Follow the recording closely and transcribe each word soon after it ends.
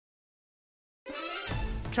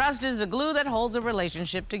Trust is the glue that holds a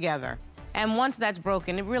relationship together. And once that's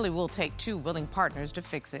broken, it really will take two willing partners to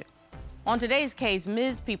fix it. On today's case,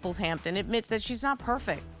 Ms. Peeples-Hampton admits that she's not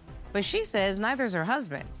perfect, but she says neither is her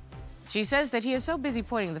husband. She says that he is so busy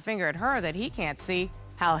pointing the finger at her that he can't see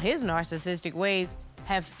how his narcissistic ways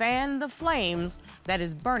have fanned the flames that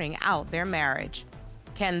is burning out their marriage.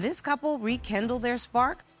 Can this couple rekindle their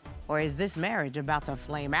spark, or is this marriage about to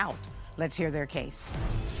flame out? Let's hear their case.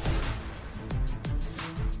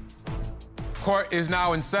 Court is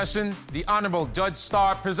now in session. The Honorable Judge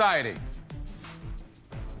Starr presiding.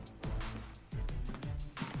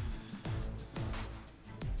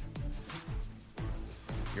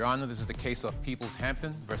 Your Honor, this is the case of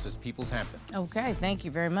Peeples-Hampton versus Peeples-Hampton. Okay, thank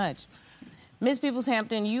you very much. Ms.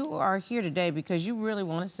 Peeples-Hampton, you are here today because you really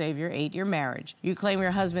want to save your 8-year marriage. You claim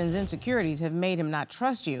your husband's insecurities have made him not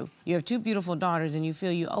trust you. You have 2 beautiful daughters, and you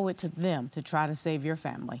feel you owe it to them to try to save your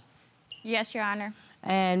family. Yes, Your Honor.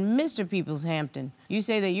 And Mr. Peeples-Hampton, you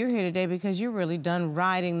say that you're here today because you're really done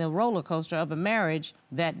riding the roller coaster of a marriage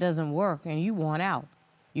that doesn't work and you want out.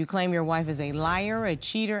 You claim your wife is a liar, a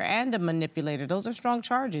cheater, and a manipulator. Those are strong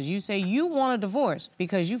charges. You say you want a divorce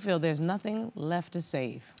because you feel there's nothing left to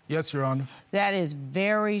save. Yes, Your Honor. That is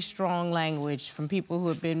very strong language from people who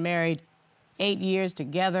have been married 8 years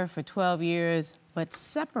together for 12 years, but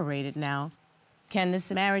separated now. Can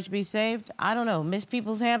this marriage be saved? I don't know. Miss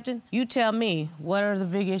Peeples-Hampton, you tell me, what are the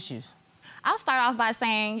big issues? I'll start off by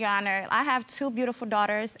saying, Your Honor, I have 2 beautiful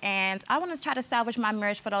daughters, and I want to try to salvage my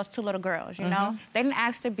marriage for those 2 little girls, you know? They didn't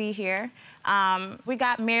ask to be here. We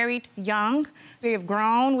got married young. We've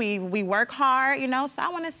grown. We work hard, you know? So I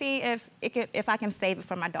want to see if I can save it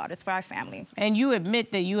for my daughters, for our family. And you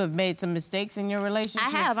admit that you have made some mistakes in your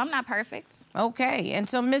relationship? I have. I'm not perfect. Okay. And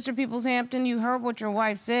so, Mr. Peeples-Hampton, you heard what your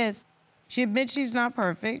wife says. She admits she's not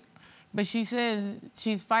perfect, but she says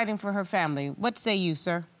she's fighting for her family. What say you,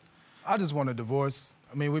 sir? I just want a divorce.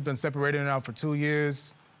 I mean, we've been separated now for 2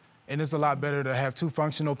 years, and it's a lot better to have 2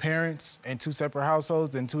 functional parents and 2 separate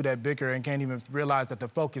households than 2 that bicker and can't even realize that the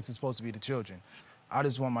focus is supposed to be the children. I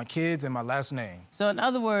just want my kids and my last name. So in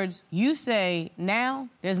other words, you say now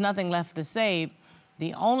there's nothing left to save.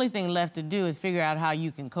 The only thing left to do is figure out how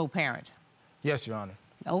you can co-parent. Yes, Your Honor.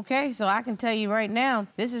 Okay, so I can tell you right now,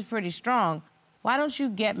 this is pretty strong. Why don't you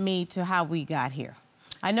get me to how we got here?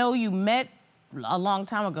 I know you met a long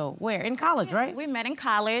time ago. Where? In college, right? We met in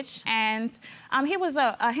college, and he was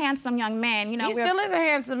a handsome young man. You know, he still is a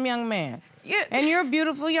handsome young man. Yeah. And you're a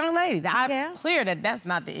beautiful young lady. I'm Yeah. clear that that's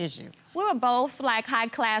not the issue. We were both like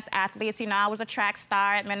high-class athletes. You know, I was a track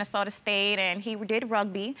star at Minnesota State, and he did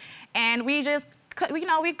rugby, and we just, you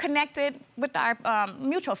know, we connected with our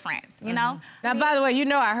mutual friends. You know. Now, by the way, you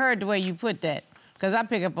know I heard the way you put that, because I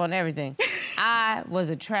pick up on everything. I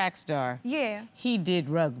was a track star. Yeah. He did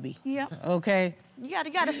rugby. Yep. Okay? You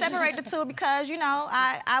gotta separate the 2 because, you know,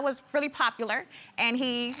 I was really popular, and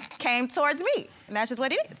he came towards me, and that's just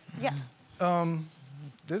what it is. Yeah.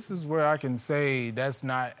 This is where I can say that's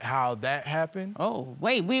not how that happened. Oh,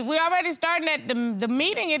 wait, we already starting at the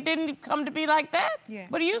meeting. It didn't come to be like that? Yeah.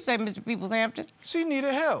 What do you say, Mr. Peeples-Hampton? She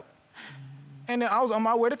needed help. And then I was on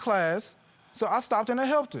my way to class, so I stopped and I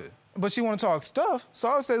helped her. But she wanted to talk stuff, so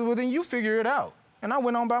I said, well, then you figure it out. And I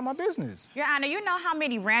went on about my business. Your Honor, you know how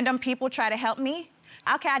many random people try to help me?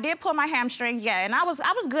 Okay, I did pull my hamstring, yeah, and I was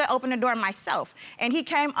good opening the door myself. And he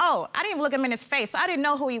came, I didn't even look him in his face, so I didn't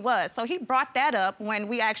know who he was. So he brought that up when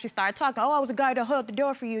we actually started talking. Oh, I was the guy that held the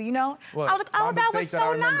door for you, you know? Well, I was like, oh, that was that I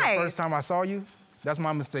so remember nice. the first time I saw you, that's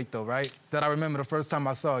my mistake though, right? That I remember the first time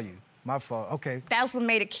I saw you. My fault, okay. That's what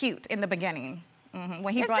made it cute in the beginning.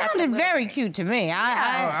 When he It brought up sounded the very thing. cute to me.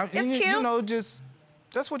 It's cute. You know, just,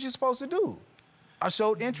 that's what you're supposed to do. I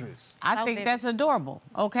showed interest. I think that's adorable,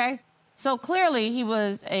 okay? So clearly he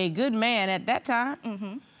was a good man at that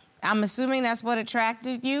time. I'm assuming that's what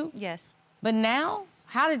attracted you? Yes. But now,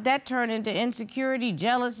 how did that turn into insecurity,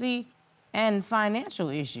 jealousy, and financial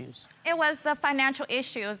issues? It was the financial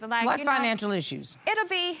issues. Like, What you know, financial issues? It'll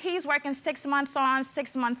be he's working 6 months on,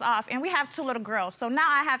 6 months off, and we have 2 little girls. So now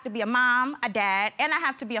I have to be a mom, a dad, and I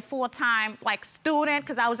have to be a full-time like student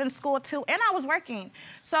because I was in school too, and I was working.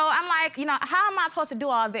 So I'm like, you know, how am I supposed to do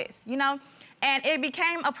all this? You know, and it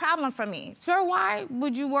became a problem for me. Sir, why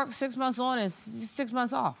would you work 6 months on and 6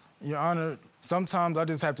 months off? Your Honor, sometimes I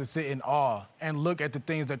just have to sit in awe and look at the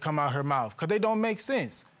things that come out her mouth because they don't make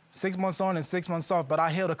sense. 6 months on and 6 months off, but I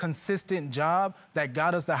held a consistent job that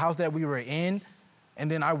got us the house that we were in,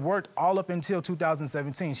 and then I worked all up until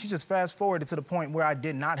 2017. She just fast-forwarded to the point where I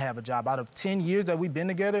did not have a job. Out of 10 years that we've been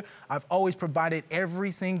together, I've always provided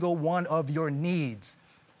every single one of your needs.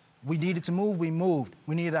 We needed to move, we moved.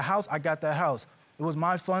 We needed a house, I got that house. It was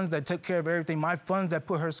my funds that took care of everything, my funds that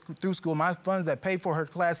put her through school, my funds that paid for her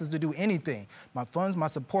classes to do anything. My funds, my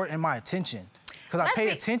support, and my attention. Because I pay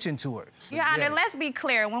attention to her. Your Honor, let's be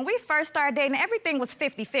clear. When we first started dating, everything was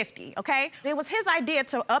 50-50, okay? It was his idea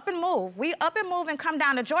to up and move. We up and move and come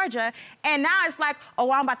down to Georgia, and now it's like,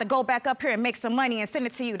 oh, I'm about to go back up here and make some money and send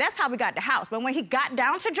it to you. That's how we got the house. But when he got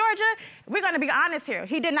down to Georgia, we're gonna be honest here.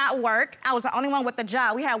 He did not work. I was the only one with the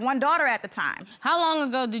job. We had one daughter at the time. How long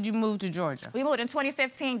ago did you move to Georgia? We moved in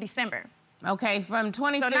 2015, December. Okay, from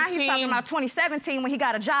 2015... So now he's talking about 2017 when he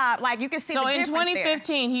got a job. Like, you can see the difference So in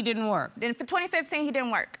 2015, there. he didn't work? In 2015, he didn't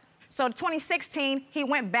work. So 2016, he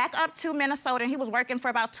went back up to Minnesota, and he was working for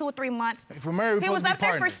about 2 or 3 months. If we're married, he was up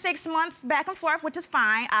there for 6 months, back and forth, which is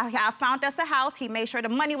fine. I found us a house. He made sure the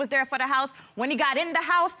money was there for the house. When he got in the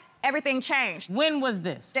house, everything changed. When was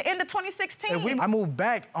this? The end of 2016. I moved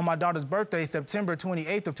back on my daughter's birthday, September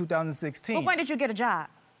 28th of 2016. But when did you get a job?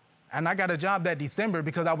 And I got a job that December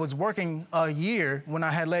because I was working a year when I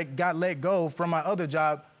had got let go from my other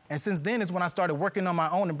job. And since then is when I started working on my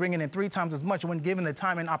own and bringing in 3 times as much when given the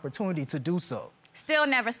time and opportunity to do so. Still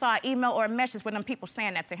never saw an email or a message with them people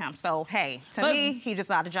saying that to him. So, hey, to me, he just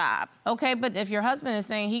got a job. Okay, but if your husband is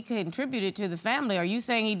saying he contributed to the family, are you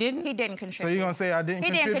saying he didn't? He didn't contribute. So you're going to say I didn't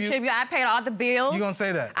contribute? He didn't contribute. I paid all the bills. You going to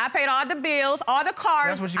say that? I paid all the bills, all the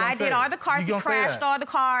cars. That's what you're going to say. I did all the cars. He crashed that? all the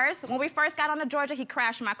cars. When we first got on to Georgia, he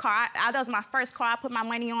crashed my car. That was my first car. I put my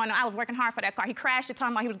money on. I was working hard for that car. He crashed it,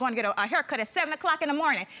 talking about he was going to get a haircut at 7 o'clock in the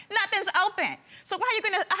morning. Nothing's open. So how you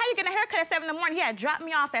getting a haircut at 7 in the morning? He had dropped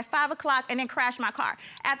me off at 5 o'clock and then crashed my car.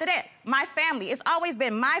 After that, my family. It's always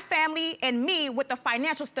been my family and me with the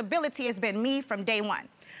financial stability. It's been me from day one.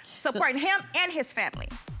 Supporting him and his family.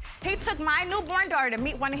 He took my newborn daughter to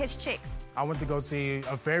meet one of his chicks. I went to go see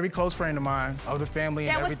a very close friend of mine, of the family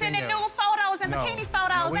and everything else. That was sending nude photos and bikini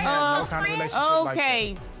photos. No, we had no kind of relationship like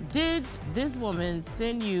that. Did this woman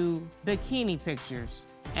send you bikini pictures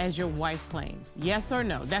as your wife claims? Yes or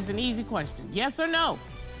no? That's an easy question. Yes or no?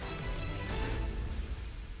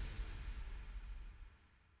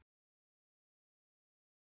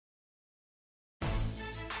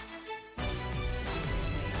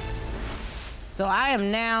 So I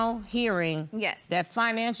am now hearing that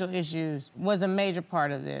financial issues was a major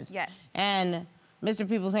part of this. Yes. And Mr.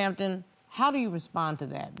 Peeples-Hampton, how do you respond to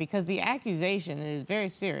that? Because the accusation is very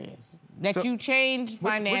serious. That you changed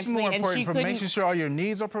financially more and important, she couldn't... making sure all your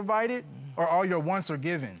needs are provided or all your wants are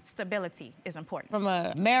given? Stability is important. From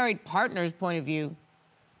a married partner's point of view,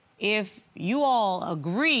 if you all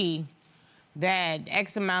agree that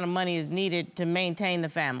X amount of money is needed to maintain the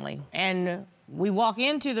family, and we walk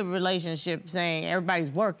into the relationship saying everybody's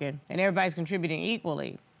working and everybody's contributing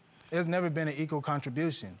equally. There's never been an equal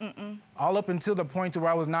contribution. All up until the point where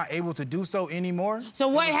I was not able to do so anymore. So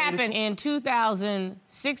what happened in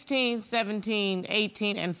 2016, 17,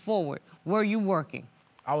 18, and forward? Were you working?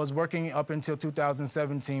 I was working up until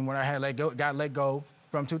 2017 when I had got let go.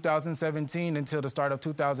 From 2017 until the start of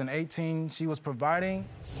 2018, she was providing,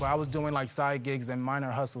 but I was doing like side gigs and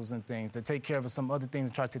minor hustles and things to take care of some other things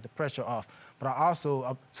and try to take the pressure off. But I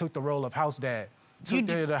also took the role of house dad. Took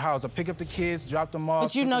care of the house. I pick up the kids, drop them off.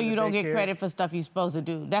 But you know you don't get credit for stuff you're supposed to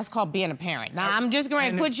do. That's called being a parent. Now, I'm just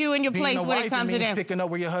going to put you in your place when it comes to that. Picking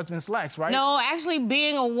up where your husband slacks, right? No, actually,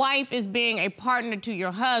 being a wife is being a partner to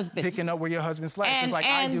your husband. Picking up where your husband slacks, just like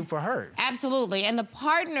I do for her. Absolutely. And the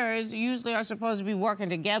partners usually are supposed to be working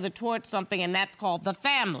together towards something, and that's called the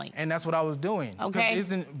family. And that's what I was doing. Okay. Because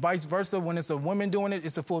isn't vice versa, when it's a woman doing it,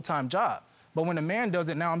 it's a full-time job. But when a man does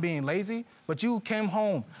it, now I'm being lazy. But you came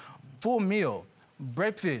home, full meal,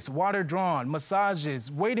 breakfast, water drawn,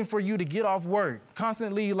 massages, waiting for you to get off work,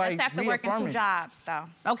 constantly like That's after working 2 jobs, though.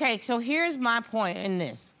 Okay, so here's my point in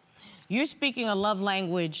this. You're speaking a love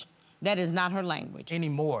language that is not her language.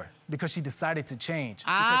 Anymore, because she decided to change.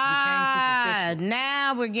 Because she became superficial.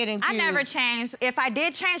 Now we're getting to... I never changed. If I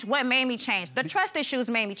did change, what made me change? The trust issues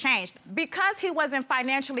made me change. Because he wasn't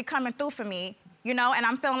financially coming through for me, you know, and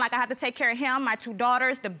I'm feeling like I have to take care of him, my 2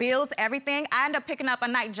 daughters, the bills, everything. I end up picking up a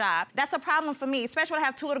night job. That's a problem for me, especially when I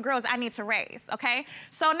have 2 little girls I need to raise, okay?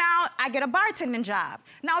 So now I get a bartending job.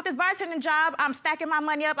 Now with this bartending job, I'm stacking my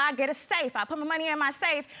money up. I get a safe. I put my money in my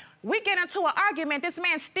safe. We get into an argument. This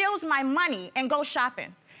man steals my money and goes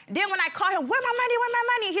shopping. Then when I call him, where my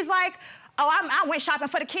money? He's like, oh, I went shopping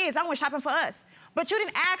for the kids. I went shopping for us. But you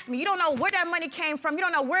didn't ask me. You don't know where that money came from. You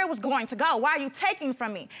don't know where it was going to go. Why are you taking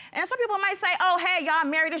from me? And some people might say, oh, hey, y'all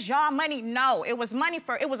married, it's y'all money. No, it was money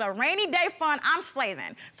it was a rainy day fund. I'm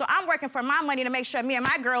slaving. So I'm working for my money to make sure me and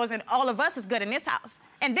my girls and all of us is good in this house.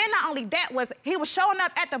 And then not only that he was showing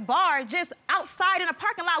up at the bar just outside in the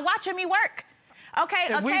parking lot watching me work. Okay,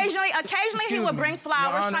 occasionally he would bring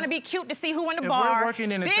flowers, trying to be cute to see who in the bar. If we're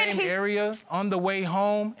working in the same area on the way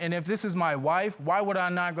home, and if this is my wife, why would I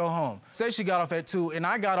not go home? Say she got off at 2, and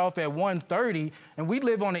I got off at 1:30, and we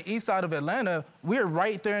live on the east side of Atlanta. We're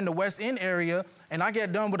right there in the West End area, and I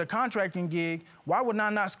get done with a contracting gig. Why would I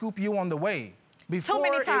not scoop you on the way? Before, Too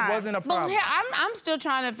many times. It wasn't a problem. But yeah, I'm still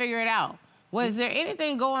trying to figure it out. Was there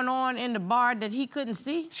anything going on in the bar that he couldn't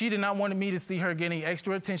see? She did not want me to see her getting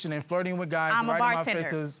extra attention and flirting with guys. I'm a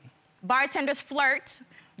bartender. Bartenders flirt.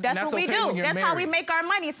 That's what we do. That's how we make our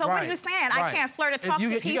money. So what are you saying? I can't flirt or talk to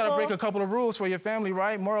people. You got to break a couple of rules for your family,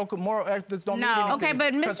 right? Moral ethics don't mean anything. Okay,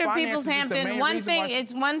 but Mr. Peeples-Hampton,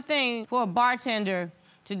 it's one thing for a bartender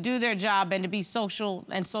to do their job and to be social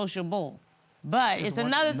and sociable. But it's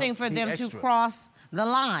another thing for them to cross the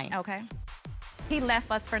line. Okay. He left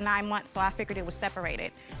us for 9 months, so I figured it was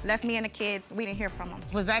separated. Left me and the kids. We didn't hear from him.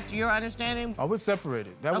 Was that your understanding? I was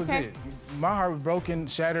separated. That was it. My heart was broken,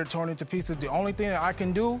 shattered, torn into pieces. The only thing that I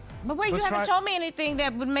can do. But wait, you haven't told me anything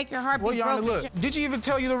that would make your heart be broken. Well, Yana, look. Did you even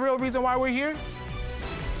tell you the real reason why we're here?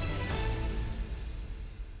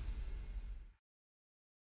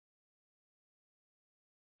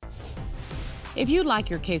 If you'd like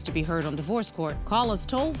your case to be heard on divorce court, call us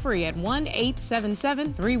toll-free at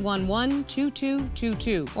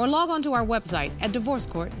 1-877-311-2222 or log on to our website at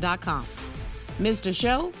divorcecourt.com. Missed a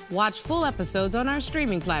show? Watch full episodes on our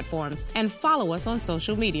streaming platforms and follow us on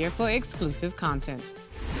social media for exclusive content.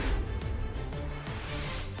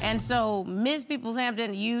 And so, Ms.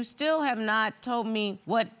 Peeples-Hampton, you still have not told me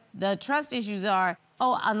what the trust issues are.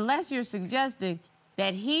 Oh, unless you're suggesting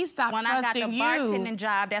that he stopped trusting you. When I got the bartending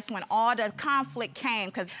job, that's when all the conflict came,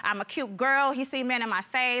 because I'm a cute girl, he see men in my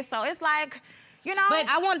face, so it's like, you know. But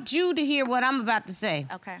I want you to hear what I'm about to say.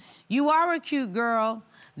 Okay. You are a cute girl.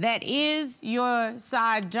 That is your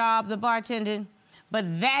side job, the bartending,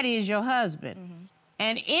 but that is your husband. Mm-hmm.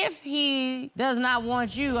 And if he does not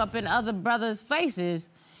want you up in other brothers' faces,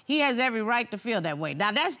 he has every right to feel that way.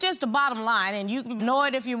 Now, that's just the bottom line, and you can ignore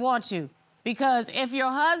it if you want to. Because if your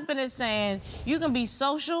husband is saying you can be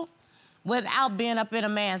social without being up in a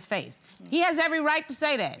man's face, he has every right to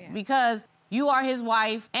say that because you are his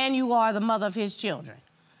wife and you are the mother of his children.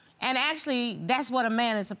 And actually, that's what a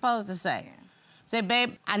man is supposed to say. Yeah. Say,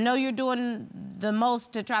 babe, I know you're doing the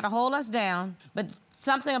most to try to hold us down, but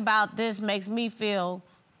something about this makes me feel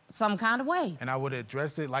some kind of way. And I would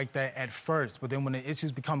address it like that at first, but then when the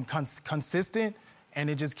issues become consistent and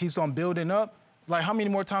it just keeps on building up, like, how many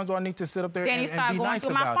more times do I need to sit up there and be nice about it? Then he started going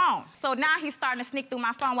through my phone. So now he's starting to sneak through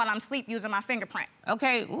my phone while I'm asleep using my fingerprint.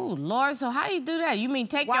 Okay, ooh, Lord, so how you do that? You mean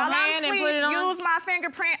take your hand and put it on? Use my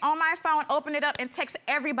fingerprint on my phone, open it up, and text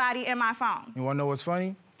everybody in my phone. You wanna know what's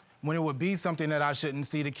funny? When it would be something that I shouldn't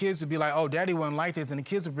see, the kids would be like, oh, Daddy wouldn't like this, and the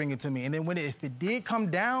kids would bring it to me. And then if it did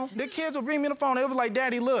come down, the kids would bring me the phone. They would be like,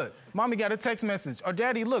 Daddy, look, Mommy got a text message. Or,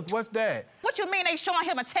 Daddy, look, what's that? What you mean they showing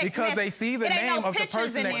him a text message? Because they see the name of the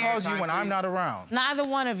person that calls you when I'm not around. Neither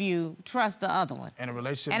one of you trust the other one. And a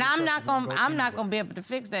relationship. And I'm not gonna be able to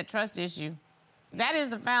fix that trust issue. That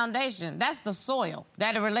is the foundation. That's the soil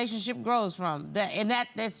that a relationship grows from.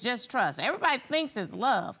 That's just trust. Everybody thinks it's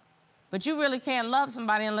love. But you really can't love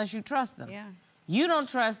somebody unless you trust them. Yeah. You don't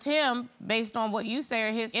trust him based on what you say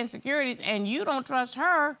are his insecurities, and you don't trust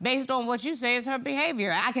her based on what you say is her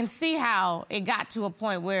behavior. I can see how it got to a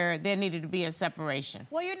point where there needed to be a separation.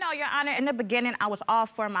 Well, you know, Your Honor, in the beginning, I was all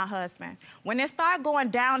for my husband. When it started going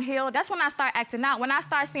downhill, that's when I started acting out. When I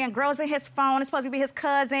started seeing girls in his phone, it's supposed to be his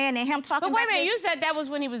cousin, and him talking But wait a minute, you said that was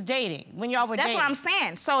when he was dating, when y'all were dating. That's what I'm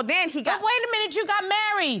saying. So then he got... But wait a minute, you got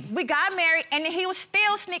married. We got married, and then he was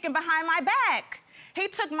still sneaking behind my back. He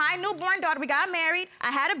took my newborn daughter. We got married.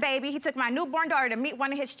 I had a baby. He took my newborn daughter to meet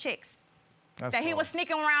one of his chicks he was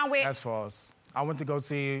sneaking around with. That's false. I went to go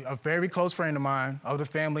see a very close friend of mine, of the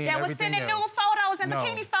family and everything else. That was sending nude photos and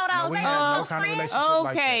bikini photos. No, we had no kind of relationship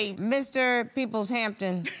like that. Okay, Mr.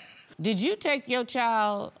 Peeples-Hampton, did you take your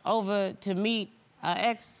child over to meet an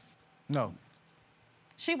ex? No.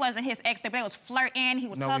 She wasn't his ex. They was flirting. He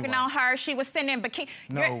was tugging on her. She was sending bikini.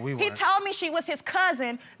 No, we weren't. He told me she was his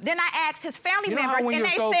cousin. Then I asked his family members, and they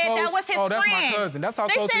said that was his friend. Oh, that's my cousin. That's how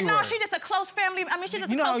close we were. They said, no, she's just a close family. I mean, she's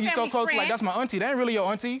just a close family friend. You know how you so close? Like, that's my auntie. That ain't really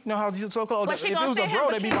your auntie. You know how you so close? If it was a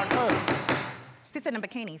bro, they'd be my cousins. She's in the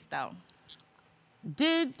bikinis, though.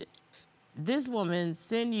 Did this woman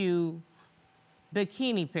send you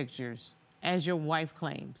bikini pictures, as your wife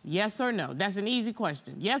claims? Yes or no? That's an easy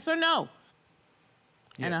question. Yes or no?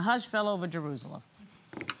 Yes. And a hush fell over Jerusalem.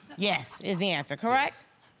 Yes is the answer, correct? Yes.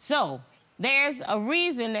 So there's a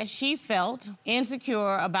reason that she felt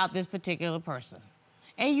insecure about this particular person.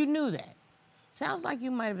 And you knew that. Sounds like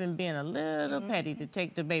you might have been being a little petty to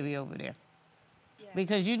take the baby over there.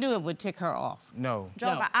 Because you knew it would tick her off. No.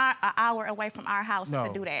 Drove an hour away from our house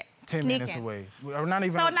to do that. 10 minutes away. We're not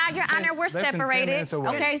even. So now, Your Honor, we're separated.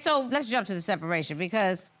 Okay, so let's jump to the separation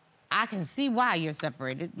because I can see why you're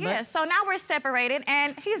separated. Yeah, so now we're separated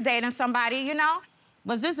and he's dating somebody, you know?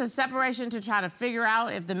 Was this a separation to try to figure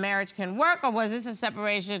out if the marriage can work, or was this a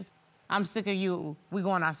separation, I'm sick of you, we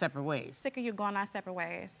going our separate ways? Sick of you going our separate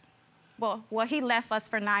ways. Well, he left us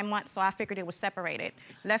for 9 months, so I figured it was separated.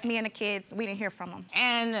 Left me and the kids, we didn't hear from him.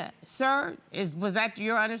 And, sir, was that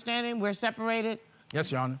your understanding? We're separated?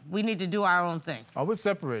 Yes, Your Honor. We need to do our own thing. I was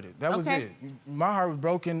separated. That was it. My heart was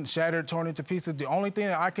broken, shattered, torn into pieces. The only thing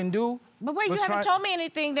that I can do. But wait, you haven't told me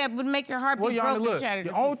anything that would make your heart be Your Honor, broken, look, shattered.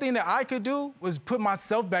 the only thing that I could do was put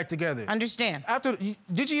myself back together. Understand.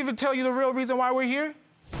 Did she even tell you the real reason why we're here?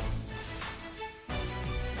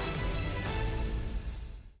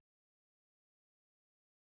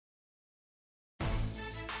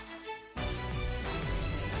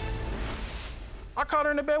 I caught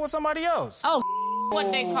her in the bed with somebody else. Oh,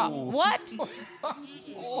 what they call what?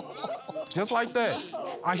 Just like that.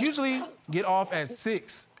 I usually get off at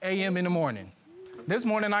 6 a.m. in the morning. This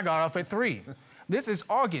morning, I got off at 3. This is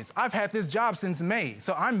August. I've had this job since May,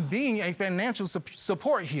 so I'm being a financial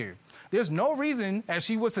support here. There's no reason, as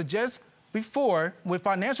she would suggest before, would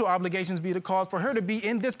financial obligations be the cause for her to be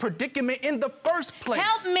in this predicament in the first place.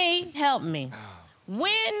 Help me.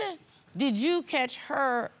 When did you catch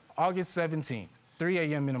her? August 17th. 3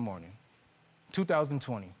 a.m. in the morning,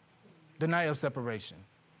 2020, the night of separation,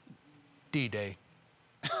 D-Day.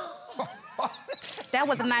 That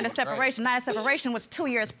was the night of separation. Night of separation was 2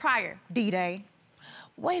 years prior, D-Day.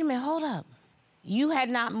 Wait a minute, hold up. You had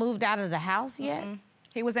not moved out of the house yet?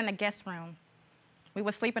 He was in the guest room. We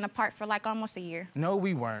were sleeping apart for like almost a year. No,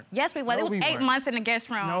 we weren't. Yes, we were. It was 8 months in the guest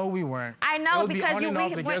room. No, we weren't. I know, because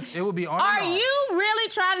it would be on and off. Are you really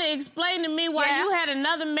trying to explain to me why you had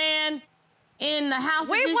another man in the house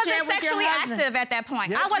that you shared with your husband? We wasn't sexually active at that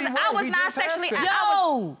point. Yes, I was not sexually active.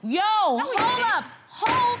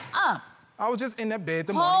 Hold up. I was just in that bed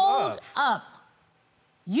the morning of. Hold up.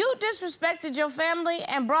 You disrespected your family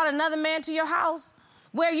and brought another man to your house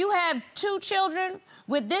where you have 2 children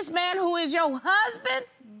with this man who is your husband?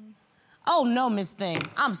 Oh, no, Miss Thing.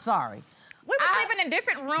 I'm sorry. We were living in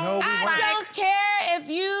different rooms. No, I don't care if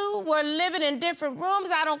you were living in different rooms.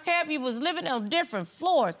 I don't care if you was living on different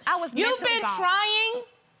floors. You've been trying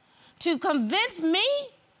to convince me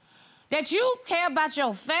that you care about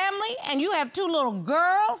your family and you have 2 little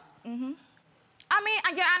girls? Mm-hmm. I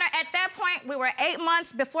mean, Your Honor, at that point, we were 8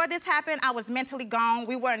 months before this happened. I was mentally gone.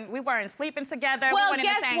 We weren't sleeping together. Well, we weren't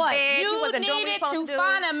guess in the same what? bed. You needed to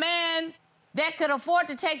find a man that could afford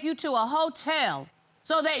to take you to a hotel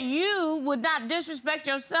so that you would not disrespect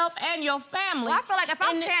yourself and your family. Well, I feel like if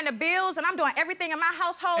I'm paying the bills and I'm doing everything in my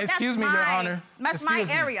household, Excuse me, Your Honor. That's my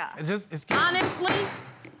area. Honestly,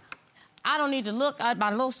 I don't need to look at my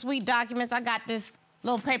little sweet documents. I got this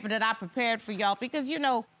little paper that I prepared for y'all because, you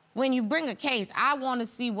know, when you bring a case, I want to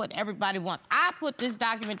see what everybody wants. I put this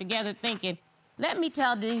document together thinking, let me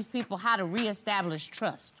tell these people how to reestablish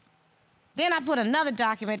trust. Then I put another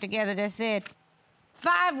document together that said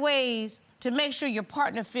 5 ways to make sure your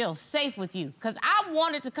partner feels safe with you. Because I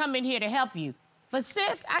wanted to come in here to help you. But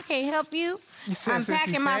sis, I can't help you. I'm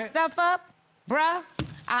packing my stuff up. Bruh,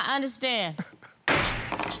 I understand.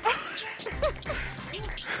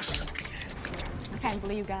 I can't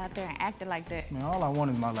believe you got out there and acted like that. Man, all I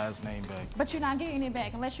want is my last name back. But you're not getting it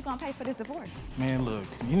back unless you're gonna pay for this divorce. Man, look,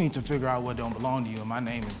 you need to figure out what don't belong to you, and my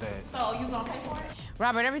name is that. So you gonna pay for it?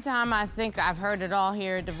 Robert, every time I think I've heard it all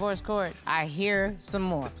here at divorce court, I hear some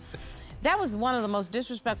more. That was one of the most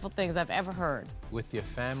disrespectful things I've ever heard. With your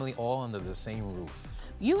family all under the same roof.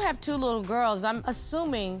 You have 2 little girls. I'm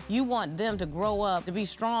assuming you want them to grow up to be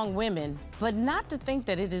strong women, but not to think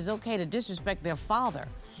that it is okay to disrespect their father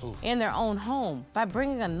in their own home by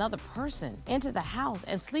bringing another person into the house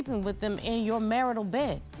and sleeping with them in your marital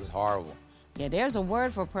bed. It was horrible. Yeah, there's a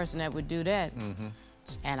word for a person that would do that.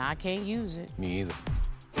 And I can't use it. Me either.